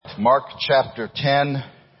Mark chapter 10,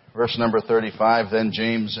 verse number 35. Then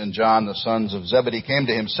James and John, the sons of Zebedee, came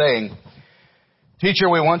to him saying, "Teacher,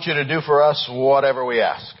 we want you to do for us whatever we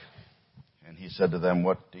ask." And he said to them,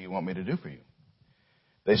 "What do you want me to do for you?"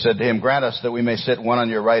 They said to him, "Grant us that we may sit one on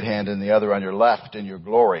your right hand and the other on your left in your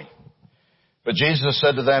glory." But Jesus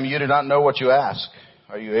said to them, "You do not know what you ask.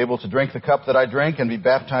 Are you able to drink the cup that I drink and be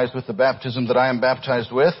baptized with the baptism that I am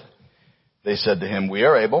baptized with?" They said to him, "We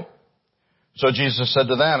are able." So Jesus said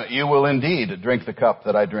to them, "You will indeed drink the cup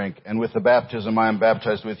that I drink, and with the baptism I am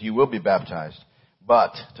baptized with you will be baptized.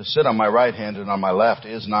 But to sit on my right hand and on my left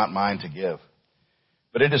is not mine to give,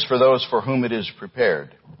 but it is for those for whom it is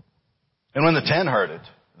prepared." And when the 10 heard it,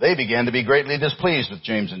 they began to be greatly displeased with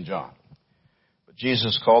James and John. But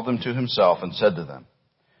Jesus called them to himself and said to them,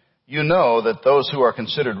 "You know that those who are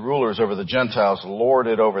considered rulers over the Gentiles lord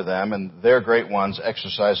it over them, and their great ones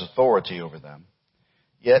exercise authority over them.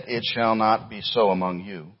 Yet it shall not be so among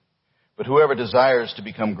you. But whoever desires to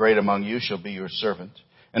become great among you shall be your servant.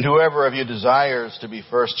 And whoever of you desires to be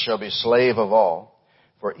first shall be slave of all.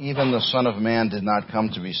 For even the Son of Man did not come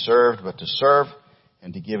to be served, but to serve,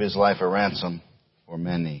 and to give his life a ransom for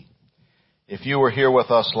many." If you were here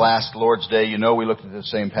with us last Lord's Day, you know we looked at the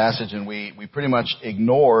same passage, and we pretty much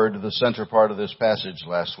ignored the center part of this passage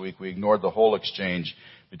last week. We ignored the whole exchange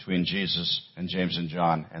between Jesus and James and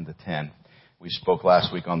John and the 10. We spoke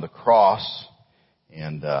last week on the cross,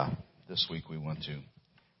 and this week we want to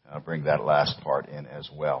bring that last part in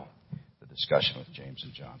as well, the discussion with James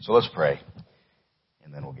and John. So let's pray,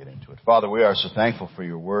 and then we'll get into it. Father, we are so thankful for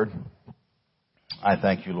your word. I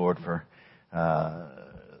thank you, Lord, for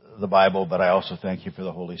the Bible, but I also thank you for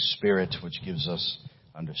the Holy Spirit, which gives us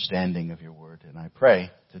understanding of your word. And I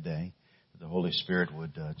pray today that the Holy Spirit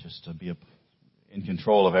would just be in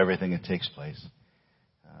control of everything that takes place.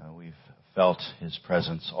 We've felt his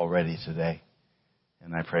presence already today.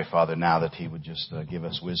 And I pray, Father, now that he would just give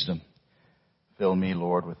us wisdom. Fill me,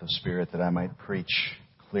 Lord, with the Spirit that I might preach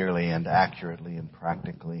clearly and accurately and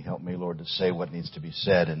practically. Help me, Lord, to say what needs to be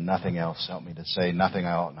said and nothing else. Help me to say nothing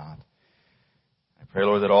I ought not. I pray,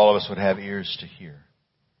 Lord, that all of us would have ears to hear.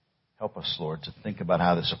 Help us, Lord, to think about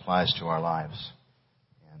how this applies to our lives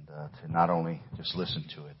and to not only just listen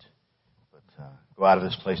to it, but go out of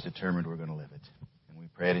this place determined we're going to live it. We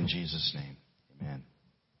pray it in Jesus' name. Amen.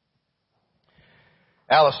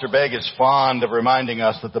 Alistair Begg is fond of reminding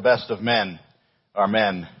us that the best of men are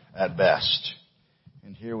men at best.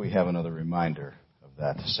 And here we have another reminder of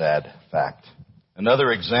that sad fact.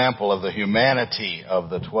 Another example of the humanity of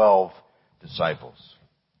the 12 disciples.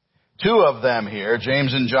 2 of them here,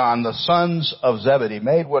 James and John, the sons of Zebedee,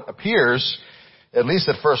 made what appears, at least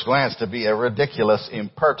at first glance, to be a ridiculous,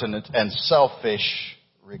 impertinent, and selfish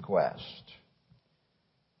request.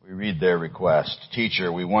 We read their request.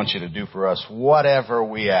 "Teacher, we want you to do for us whatever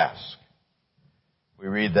we ask." We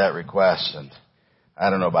read that request, and I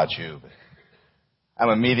don't know about you, but I'm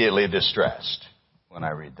immediately distressed when I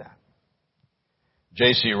read that.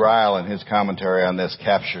 J.C. Ryle, in his commentary on this,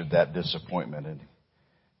 captured that disappointment and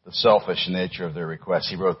the selfish nature of their request.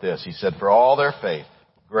 He wrote this. He said, "For all their faith,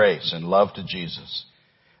 grace, and love to Jesus,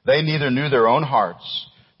 they neither knew their own hearts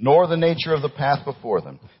nor the nature of the path before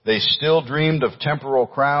them. They still dreamed of temporal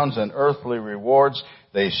crowns and earthly rewards.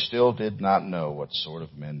 They still did not know what sort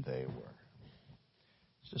of men they were."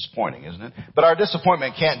 It's disappointing, isn't it? But our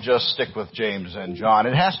disappointment can't just stick with James and John.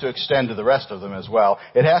 It has to extend to the rest of them as well.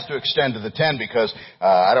 It has to extend to the 10 because,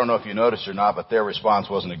 I don't know if you noticed or not, but their response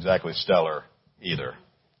wasn't exactly stellar either.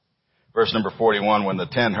 Verse number 41, when the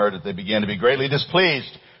 10 heard it, they began to be greatly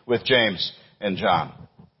displeased with James and John.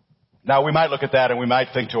 Now, we might look at that and we might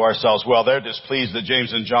think to ourselves, well, they're displeased that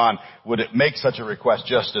James and John would make such a request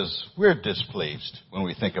just as we're displeased when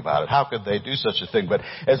we think about it. How could they do such a thing? But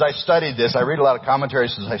as I studied this, I read a lot of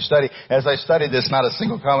commentaries as I study. As I studied this, not a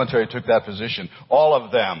single commentary took that position. All of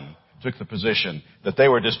them took the position that they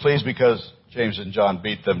were displeased because James and John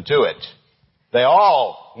beat them to it. They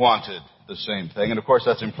all wanted the same thing. And of course,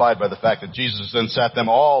 that's implied by the fact that Jesus then sat them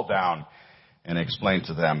all down and explained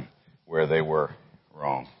to them where they were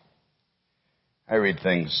wrong. I read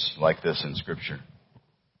things like this in Scripture.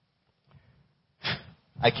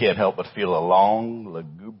 I can't help but feel a long,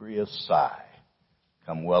 lugubrious sigh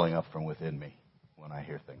come welling up from within me when I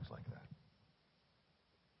hear things like that.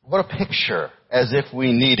 What a picture, as if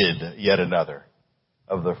we needed yet another,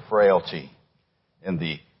 of the frailty and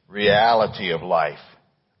the reality of life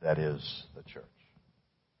that is the church.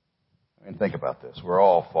 I mean, think about this. We're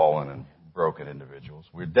all fallen and broken individuals.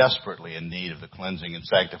 We're desperately in need of the cleansing and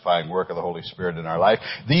sanctifying work of the Holy Spirit in our life.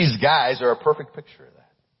 These guys are a perfect picture of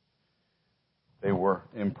that. They were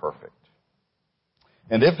imperfect.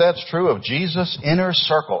 And if that's true of Jesus' inner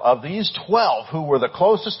circle, of these 12 who were the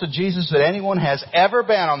closest to Jesus that anyone has ever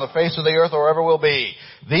been on the face of the earth or ever will be,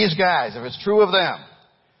 these guys, if it's true of them,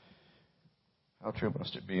 how true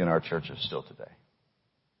must it be in our churches still today?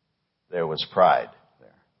 There was pride there.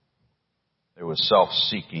 There was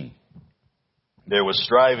self-seeking. There was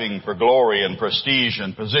striving for glory and prestige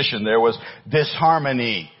and position. There was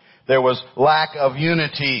disharmony. There was lack of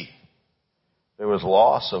unity. There was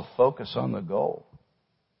loss of focus on the goal.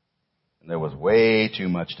 And there was way too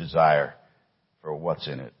much desire for what's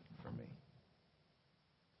in it for me.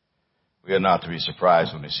 We are not to be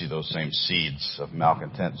surprised when we see those same seeds of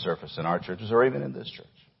malcontent surface in our churches or even in this church.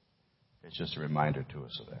 It's just a reminder to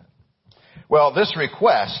us of that. Well, this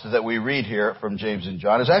request that we read here from James and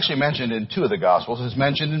John is actually mentioned in two of the Gospels. It's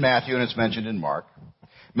mentioned in Matthew and it's mentioned in Mark.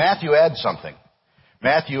 Matthew adds something.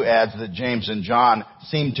 Matthew adds that James and John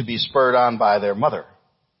seem to be spurred on by their mother,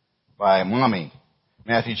 by mommy.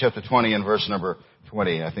 Matthew chapter 20 and verse number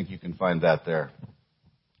 20. I think you can find that there.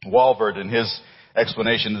 Walvoord, in his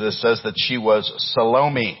explanation of this, says that she was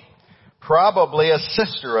Salome, probably a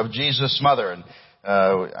sister of Jesus' mother. And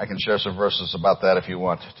I can share some verses about that if you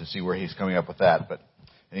want to see where he's coming up with that. But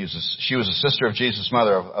she was a sister of Jesus'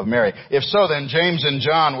 mother, of Mary. If so, then James and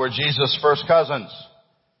John were Jesus' first cousins.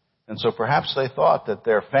 And so perhaps they thought that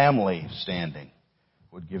their family standing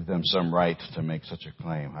would give them some right to make such a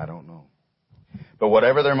claim. I don't know. But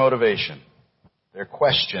whatever their motivation, their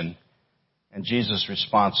question, and Jesus'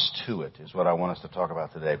 response to it is what I want us to talk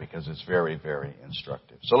about today because it's very, very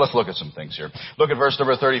instructive. So let's look at some things here. Look at verse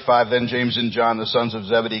number 35. Then James and John, the sons of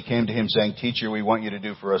Zebedee, came to him saying, Teacher, we want you to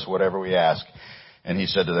do for us whatever we ask. And he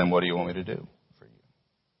said to them, What do you want me to do for you?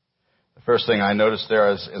 The first thing I noticed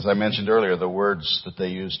there is, as I mentioned earlier, the words that they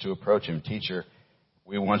used to approach him. Teacher,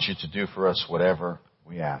 we want you to do for us whatever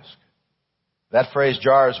we ask. That phrase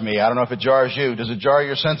jars me. I don't know if it jars you. Does it jar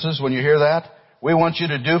your senses when you hear that? We want you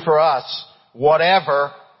to do for us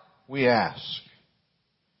whatever we ask.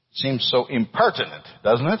 Seems so impertinent,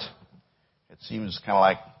 doesn't it? It seems kind of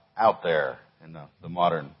like out there in the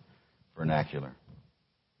modern vernacular.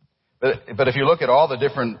 But if you look at all the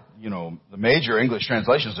different, the major English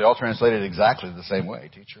translations, they all translate it exactly the same way.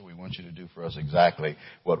 Teacher, we want you to do for us exactly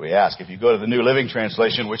what we ask. If you go to the New Living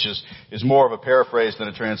Translation, which is more of a paraphrase than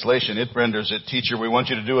a translation, it renders it, Teacher, we want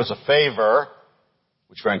you to do us a favor,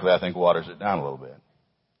 which frankly I think waters it down a little bit.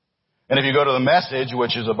 And if you go to the Message,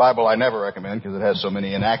 which is a Bible I never recommend because it has so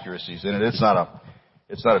many inaccuracies in it, it's not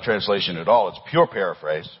a translation at all. It's pure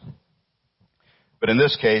paraphrase. But in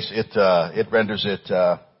this case, it renders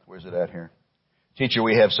it, where's it at here? Teacher,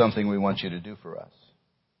 we have something we want you to do for us.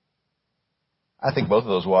 I think both of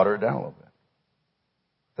those water it down a little bit.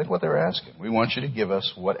 Think what they're asking. We want you to give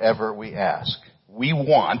us whatever we ask. We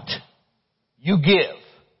want, you give.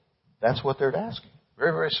 That's what they're asking.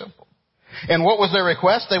 Very, very simple. And what was their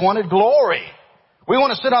request? They wanted glory. We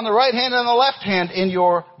want to sit on the right hand and the left hand in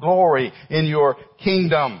your glory, in your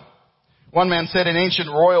kingdom. One man said in ancient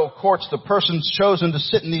royal courts, the persons chosen to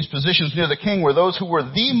sit in these positions near the king were those who were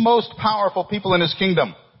the most powerful people in his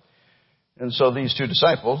kingdom. And so these two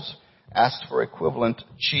disciples asked for equivalent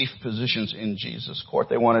chief positions in Jesus' court.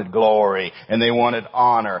 They wanted glory, and they wanted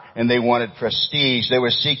honor, and they wanted prestige. They were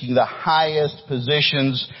seeking the highest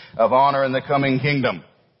positions of honor in the coming kingdom.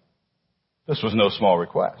 This was no small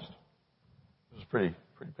request. It was a pretty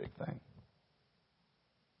big thing.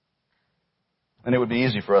 And it would be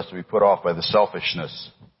easy for us to be put off by the selfishness,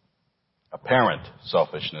 apparent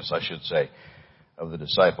selfishness, I should say, of the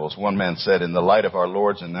disciples. One man said, in the light of our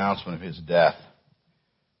Lord's announcement of his death,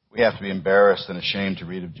 we have to be embarrassed and ashamed to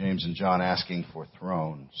read of James and John asking for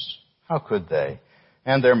thrones. How could they,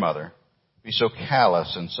 and their mother, be so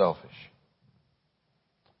callous and selfish?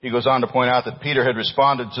 He goes on to point out that Peter had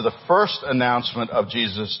responded to the first announcement of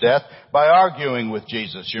Jesus' death by arguing with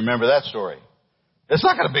Jesus. You remember that story? It's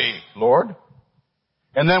not going to be, Lord.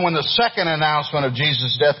 And then when the second announcement of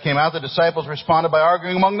Jesus' death came out, the disciples responded by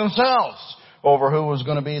arguing among themselves over who was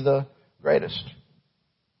going to be the greatest.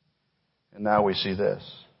 And now we see this.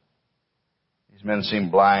 These men seem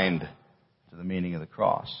blind to the meaning of the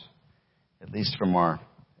cross, at least from our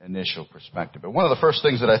initial perspective. But one of the first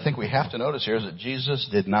things that I think we have to notice here is that Jesus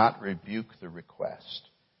did not rebuke the request.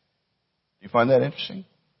 Do you find that interesting?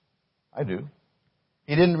 I do.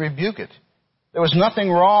 He didn't rebuke it. There was nothing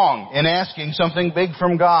wrong in asking something big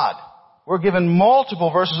from God. We're given multiple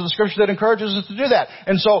verses of the Scripture that encourages us to do that.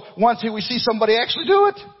 And so once we see somebody actually do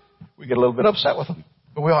it, we get a little bit upset with them.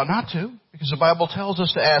 But we ought not to, because the Bible tells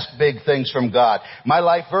us to ask big things from God. My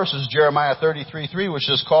life verse is Jeremiah 33:3, which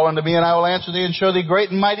says, Call unto me, and I will answer thee, and show thee great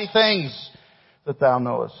and mighty things that thou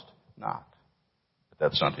knowest not. But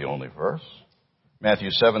that's not the only verse. Matthew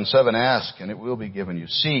 7:7, ask and it will be given you.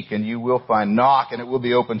 Seek and you will find. Knock and it will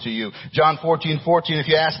be open to you. John 14:14, if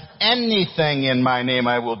you ask anything in my name,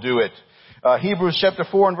 I will do it. Hebrews chapter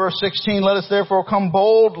 4 and verse 16, let us therefore come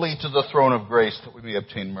boldly to the throne of grace that we may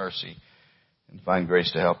obtain mercy and find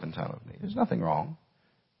grace to help in time of need. There's nothing wrong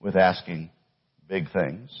with asking big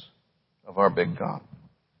things of our big God.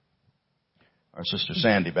 Our sister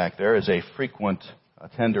Sandy back there is a frequent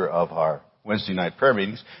attender of our Wednesday night prayer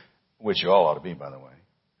meetings, which you all ought to be, by the way.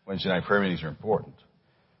 Wednesday night prayer meetings are important.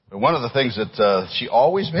 But one of the things that she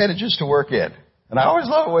always manages to work in, and I always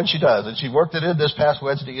love it when she does, and she worked it in this past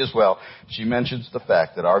Wednesday as well, she mentions the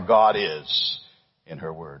fact that our God is, in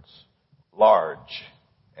her words, large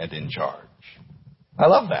and in charge. I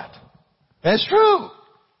love that. And it's true.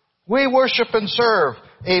 We worship and serve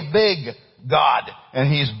a big God,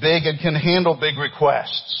 and He's big and can handle big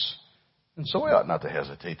requests. And so we ought not to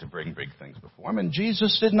hesitate to bring big things before Him. And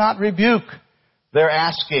Jesus did not rebuke their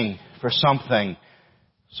asking for something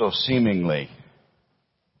so seemingly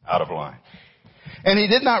out of line. And He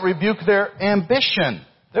did not rebuke their ambition.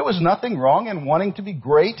 There was nothing wrong in wanting to be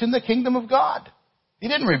great in the kingdom of God. He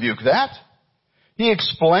didn't rebuke that. He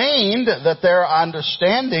explained that their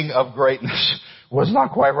understanding of greatness was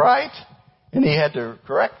not quite right. And He had to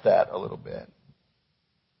correct that a little bit.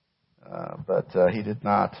 But He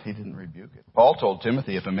didn't rebuke it. Paul told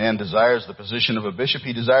Timothy, if a man desires the position of a bishop,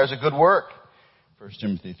 he desires a good work. 1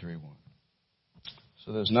 Timothy 3:1.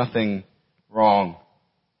 So there's nothing wrong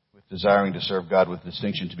with desiring to serve God with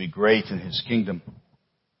distinction, to be great in His kingdom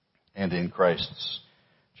and in Christ's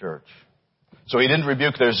church. So He didn't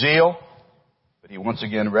rebuke their zeal, but He once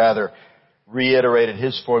again rather reiterated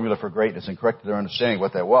His formula for greatness and corrected their understanding of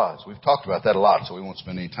what that was. We've talked about that a lot, so we won't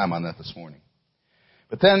spend any time on that this morning.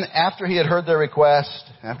 But then after He had heard their request,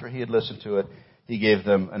 after He had listened to it, He gave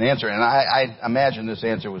them an answer. And I imagine this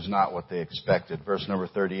answer was not what they expected. Verse number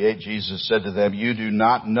 38, Jesus said to them, you do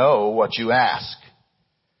not know what you ask.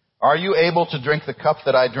 Are you able to drink the cup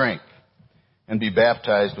that I drink and be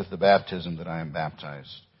baptized with the baptism that I am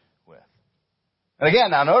baptized with? And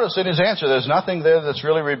again, now notice in His answer, there's nothing there that's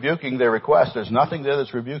really rebuking their request. There's nothing there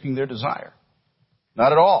that's rebuking their desire.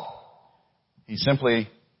 Not at all. He simply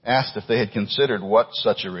asked if they had considered what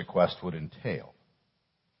such a request would entail.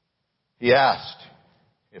 He asked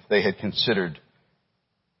if they had considered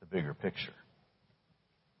the bigger picture.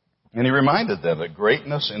 And He reminded them that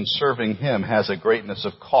greatness in serving Him has a greatness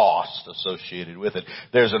of cost associated with it.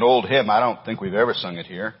 There's an old hymn, I don't think we've ever sung it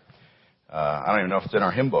here. I don't even know if it's in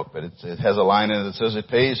our hymn book, but it has a line in it that says, it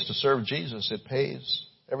pays to serve Jesus. It pays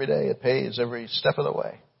every day. It pays every step of the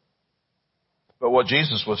way. But what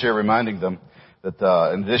Jesus was here reminding them,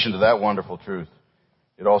 that in addition to that wonderful truth,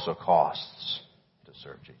 it also costs to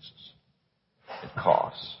serve Jesus. It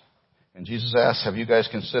costs. And Jesus asked, have you guys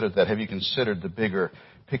considered that? Have you considered the bigger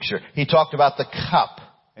picture? He talked about the cup,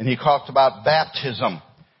 and He talked about baptism.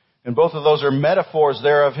 And both of those are metaphors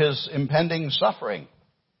there of His impending suffering,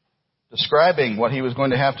 describing what He was going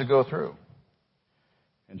to have to go through.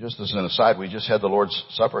 And just as an aside, we just had the Lord's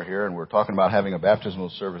Supper here, and we're talking about having a baptismal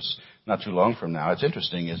service not too long from now. It's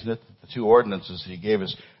interesting, isn't it? The two ordinances He gave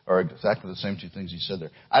us are exactly the same two things He said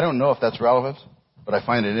there. I don't know if that's relevant, but I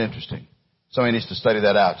find it interesting. Somebody needs to study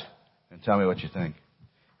that out and tell me what you think,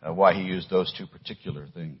 why He used those two particular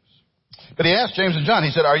things. But He asked James and John,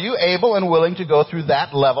 He said, are you able and willing to go through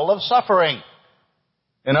that level of suffering?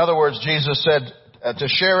 In other words, Jesus said to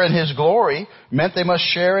share in His glory meant they must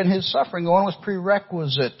share in His suffering. One was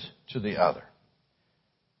prerequisite to the other.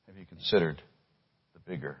 Have you considered the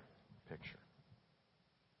bigger picture?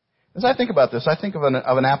 As I think about this, I think of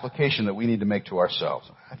an application that we need to make to ourselves.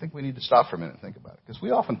 I think we need to stop for a minute and think about it. Because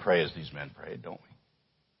we often pray as these men prayed, don't we?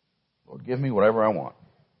 Lord, give me whatever I want.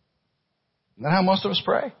 Isn't that how most of us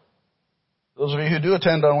pray? Those of you who do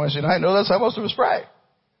attend on Wednesday night know that's how most of us pray.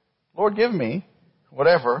 Lord, give me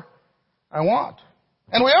whatever I want.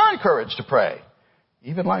 And we are encouraged to pray,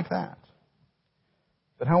 even like that.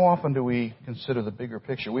 But how often do we consider the bigger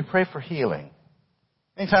picture? We pray for healing.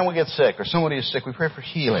 Anytime we get sick or somebody is sick, we pray for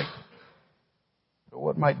healing. But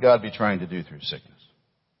what might God be trying to do through sickness?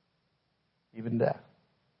 Even death.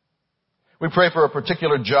 We pray for a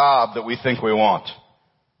particular job that we think we want.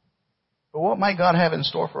 But what might God have in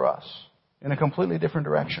store for us in a completely different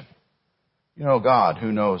direction? You know, God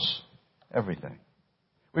who knows everything.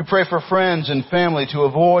 We pray for friends and family to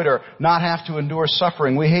avoid or not have to endure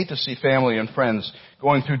suffering. We hate to see family and friends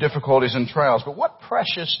going through difficulties and trials. But what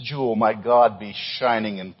precious jewel might God be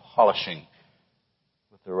shining and polishing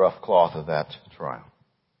with the rough cloth of that trial?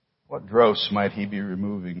 What dross might He be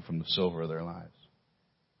removing from the silver of their lives?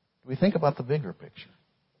 Do we think about the bigger picture?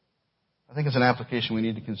 I think it's an application we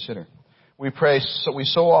need to consider. We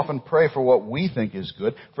so often pray for what we think is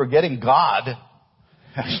good, forgetting God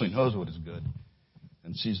actually knows what is good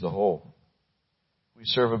and sees the whole. We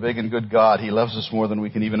serve a big and good God. He loves us more than we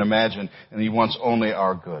can even imagine, and He wants only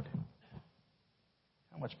our good.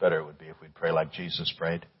 How much better it would be if we'd pray like Jesus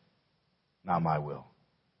prayed. Not my will,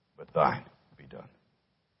 but thine be done.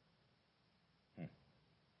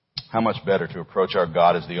 How much better to approach our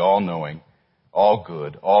God as the all-knowing, all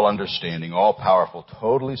good, all understanding, all powerful,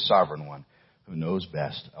 totally sovereign one who knows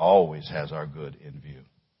best, always has our good in view.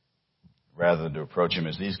 Rather than to approach Him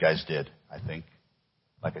as these guys did, I think,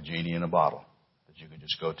 like a genie in a bottle that you could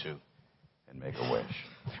just go to and make a wish.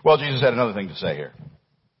 Well, Jesus had another thing to say here.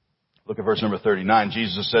 Look at verse number 39.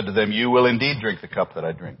 Jesus said to them, "You will indeed drink the cup that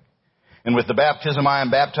I drink. And with the baptism I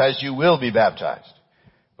am baptized, you will be baptized.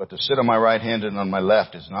 But to sit on my right hand and on my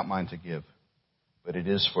left is not mine to give, but it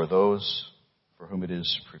is for those for whom it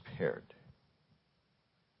is prepared."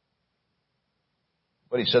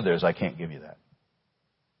 What He said there is, I can't give you that.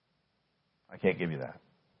 I can't give you that.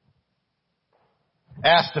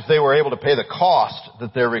 Asked if they were able to pay the cost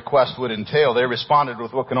that their request would entail, they responded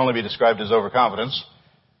with what can only be described as overconfidence.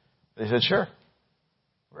 They said, sure,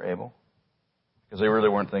 we're able. Because they really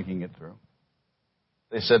weren't thinking it through.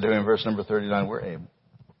 They said to Him, verse number 39, we're able.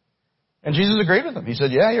 And Jesus agreed with them. He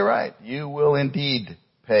said, yeah, you're right. You will indeed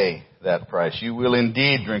pay that price. You will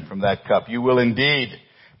indeed drink from that cup. You will indeed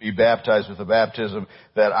be baptized with the baptism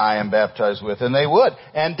that I am baptized with. And they would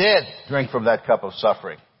and did drink from that cup of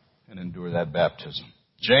suffering and endure that baptism.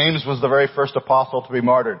 James was the very first apostle to be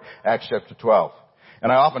martyred, Acts chapter 12.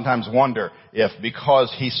 And I oftentimes wonder if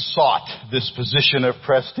because he sought this position of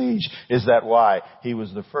prestige, is that why he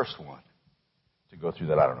was the first one to go through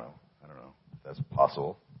that? I don't know if that's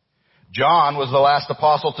possible. John was the last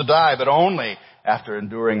apostle to die, but only after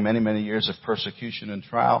enduring many, many years of persecution and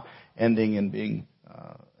trial, ending in being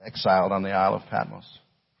exiled on the Isle of Patmos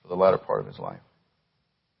for the latter part of his life.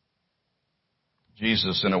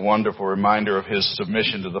 Jesus, in a wonderful reminder of His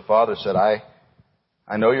submission to the Father, said, I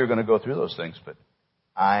know you're going to go through those things, but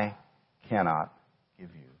I cannot give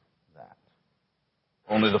you that.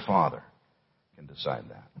 Only the Father can decide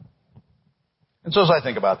that. And so as I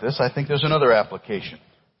think about this, I think there's another application.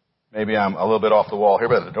 Maybe I'm a little bit off the wall here,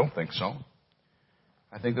 but I don't think so.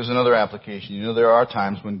 I think there's another application. You know, there are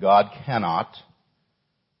times when God cannot,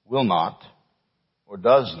 will not, or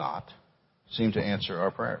does not seem to answer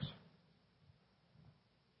our prayers.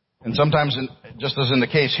 And sometimes, just as in the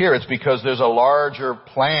case here, it's because there's a larger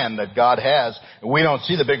plan that God has. And we don't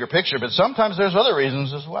see the bigger picture, but sometimes there's other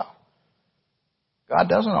reasons as well. God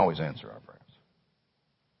doesn't always answer our prayers.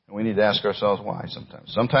 And we need to ask ourselves why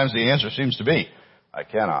sometimes. Sometimes the answer seems to be, I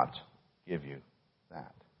cannot give you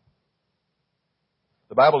that.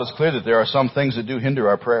 The Bible is clear that there are some things that do hinder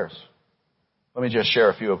our prayers. Let me just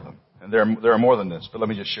share a few of them. And there are more than this, but let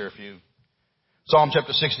me just share a few. Psalm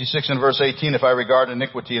chapter 66 and verse 18, if I regard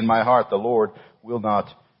iniquity in my heart, the Lord will not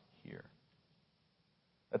hear.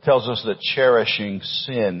 That tells us that cherishing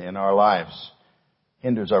sin in our lives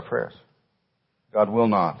hinders our prayers. God will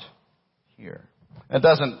not hear. It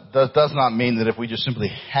does not mean that if we just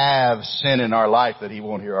simply have sin in our life that He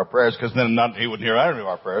won't hear our prayers, because then He wouldn't hear any of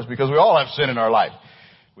our prayers, because we all have sin in our life.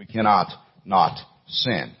 We cannot not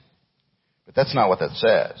sin. But that's not what that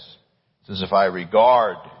says. It says, if I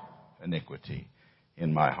regard iniquity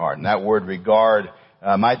in my heart. And that word regard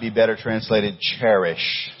might be better translated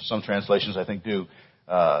cherish. Some translations, I think, do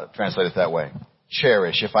translate it that way.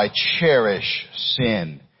 Cherish. If I cherish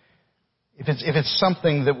sin, if it's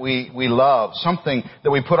something that we love, something that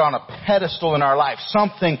we put on a pedestal in our life,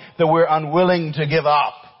 something that we're unwilling to give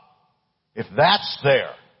up, if that's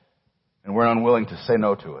there and we're unwilling to say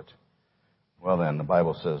no to it, well then the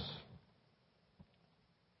Bible says,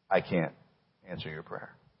 I can't answer your prayer.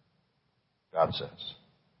 God says.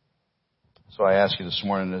 So I ask you this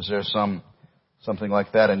morning, is there something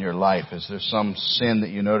like that in your life? Is there some sin that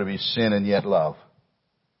you know to be sin and yet love?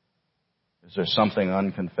 Is there something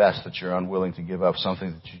unconfessed that you're unwilling to give up,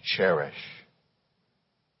 something that you cherish?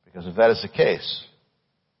 Because if that is the case,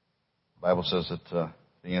 the Bible says that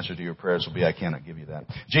the answer to your prayers will be, I cannot give you that.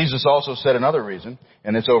 Jesus also said another reason,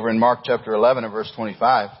 and it's over in Mark chapter 11 and verse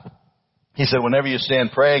 25. He said, whenever you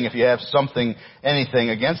stand praying, if you have anything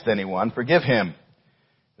against anyone, forgive him,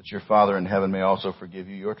 that your Father in heaven may also forgive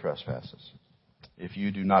you your trespasses. If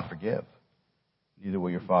you do not forgive, neither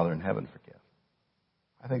will your Father in heaven forgive.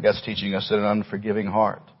 I think that's teaching us that an unforgiving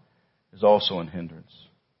heart is also a hindrance.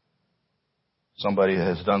 Somebody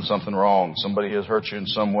has done something wrong. Somebody has hurt you in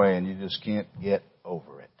some way, and you just can't get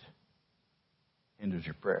over it. Hinders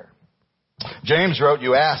your prayer. James wrote,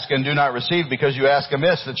 you ask and do not receive because you ask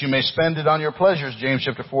amiss, that you may spend it on your pleasures, James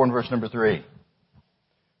chapter 4 and verse number 3.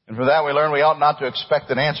 And from that we learn we ought not to expect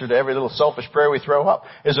an answer to every little selfish prayer we throw up.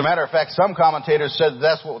 As a matter of fact, some commentators said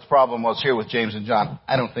that's what the problem was here with James and John.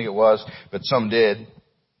 I don't think it was, but some did.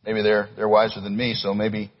 Maybe they're wiser than me, so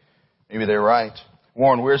maybe they're right.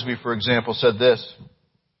 Warren Wiersbe, for example, said this.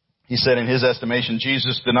 He said in his estimation,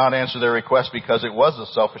 Jesus did not answer their request because it was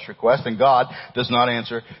a selfish request, and God does not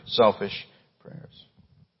answer selfish prayers.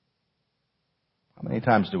 How many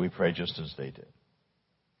times do we pray just as they did?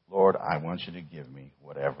 Lord, I want you to give me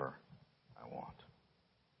whatever I want.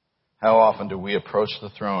 How often do we approach the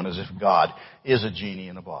throne as if God is a genie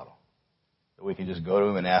in a bottle? That we can just go to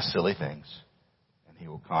him and ask silly things, and he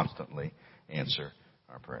will constantly answer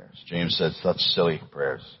our prayers. James said such silly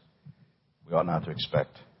prayers we ought not to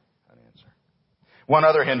expect an answer. One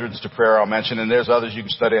other hindrance to prayer I'll mention, and there's others you can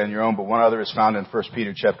study on your own, but one other is found in 1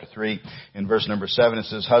 Peter chapter 3 in verse number 7. It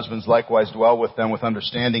says, husbands likewise dwell with them with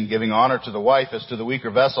understanding, giving honor to the wife as to the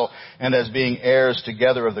weaker vessel, and as being heirs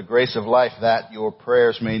together of the grace of life, that your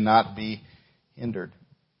prayers may not be hindered.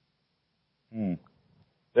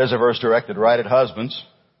 There's a verse directed right at husbands.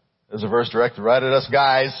 There's a verse directed right at us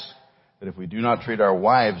guys, that if we do not treat our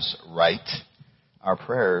wives right, our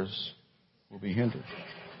prayers will be hindered.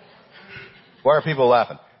 Why are people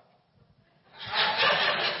laughing?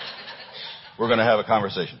 We're going to have a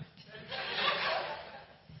conversation.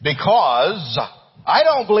 Because I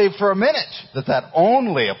don't believe for a minute that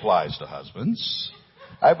only applies to husbands.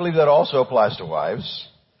 I believe that also applies to wives.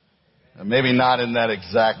 Maybe not in that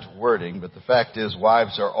exact wording, but the fact is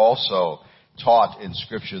wives are also taught in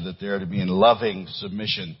Scripture that they are to be in loving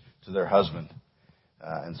submission to their husband.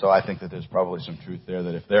 And so I think that there's probably some truth there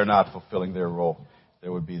that if they're not fulfilling their role,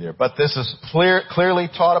 there would be there. But this is clearly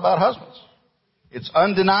taught about husbands. It's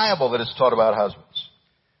undeniable that it's taught about husbands.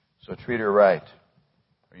 So treat her right,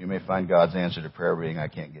 or you may find God's answer to prayer being, I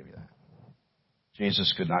can't give you that.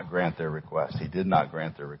 Jesus could not grant their request. He did not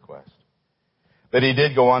grant their request. But he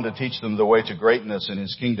did go on to teach them the way to greatness in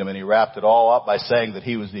his kingdom, and he wrapped it all up by saying that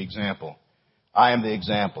he was the example. I am the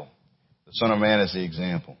example. The Son of Man is the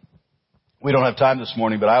example. We don't have time this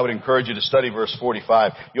morning, but I would encourage you to study verse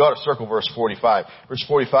 45. You ought to circle verse 45. Verse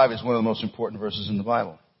 45 is one of the most important verses in the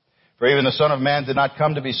Bible. For even the Son of Man did not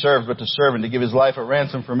come to be served, but to serve and to give his life a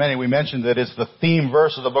ransom for many. We mentioned that it's the theme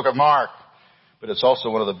verse of the book of Mark, but it's also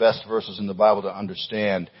one of the best verses in the Bible to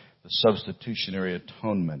understand the substitutionary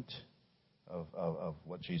atonement of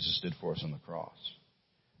what Jesus did for us on the cross.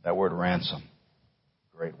 That word ransom,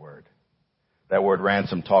 great word. That word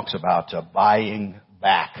ransom talks about buying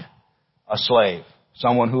back a slave.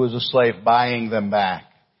 Someone who is a slave, buying them back.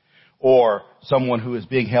 Or someone who is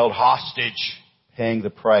being held hostage, paying the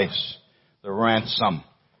price, the ransom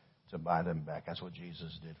to buy them back. That's what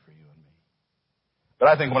Jesus did for you and me. But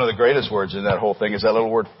I think one of the greatest words in that whole thing is that little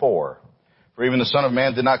word for. For even the Son of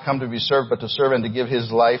Man did not come to be served, but to serve and to give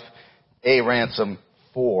his life a ransom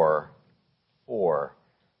for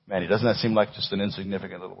many. Doesn't that seem like just an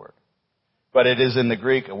insignificant little word? But it is in the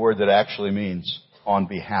Greek a word that actually means on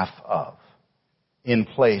behalf of, in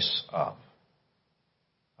place of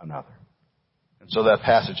another. And so that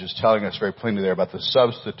passage is telling us very plainly there about the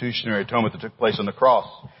substitutionary atonement that took place on the cross.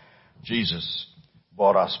 Jesus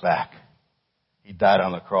bought us back. He died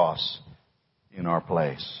on the cross in our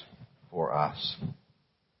place for us.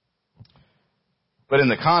 But in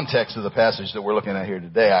the context of the passage that we're looking at here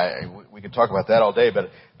today, we could talk about that all day, but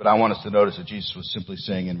I want us to notice that Jesus was simply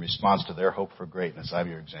saying in response to their hope for greatness, I'm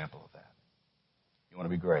your example of that. You want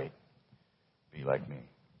to be great? Be like me.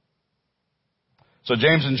 So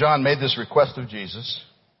James and John made this request of Jesus.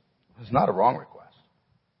 It was not a wrong request,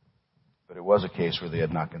 but it was a case where they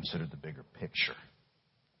had not considered the bigger picture.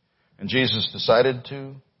 And Jesus decided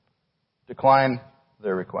to decline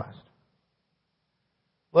their request.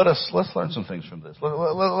 Let's learn some things from this.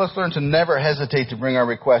 Let's learn to never hesitate to bring our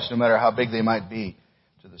requests, no matter how big they might be,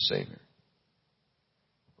 to the Savior.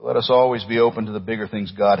 Let us always be open to the bigger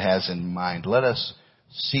things God has in mind. Let us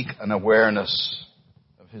seek an awareness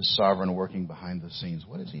of his sovereign working behind the scenes.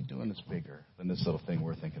 What is he doing that's bigger than this little thing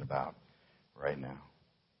we're thinking about right now?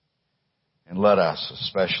 And let us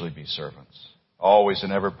especially be servants, always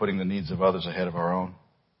and ever putting the needs of others ahead of our own.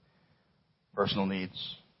 Personal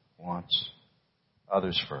needs, wants,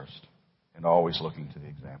 others first, and always looking to the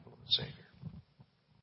example of the Savior.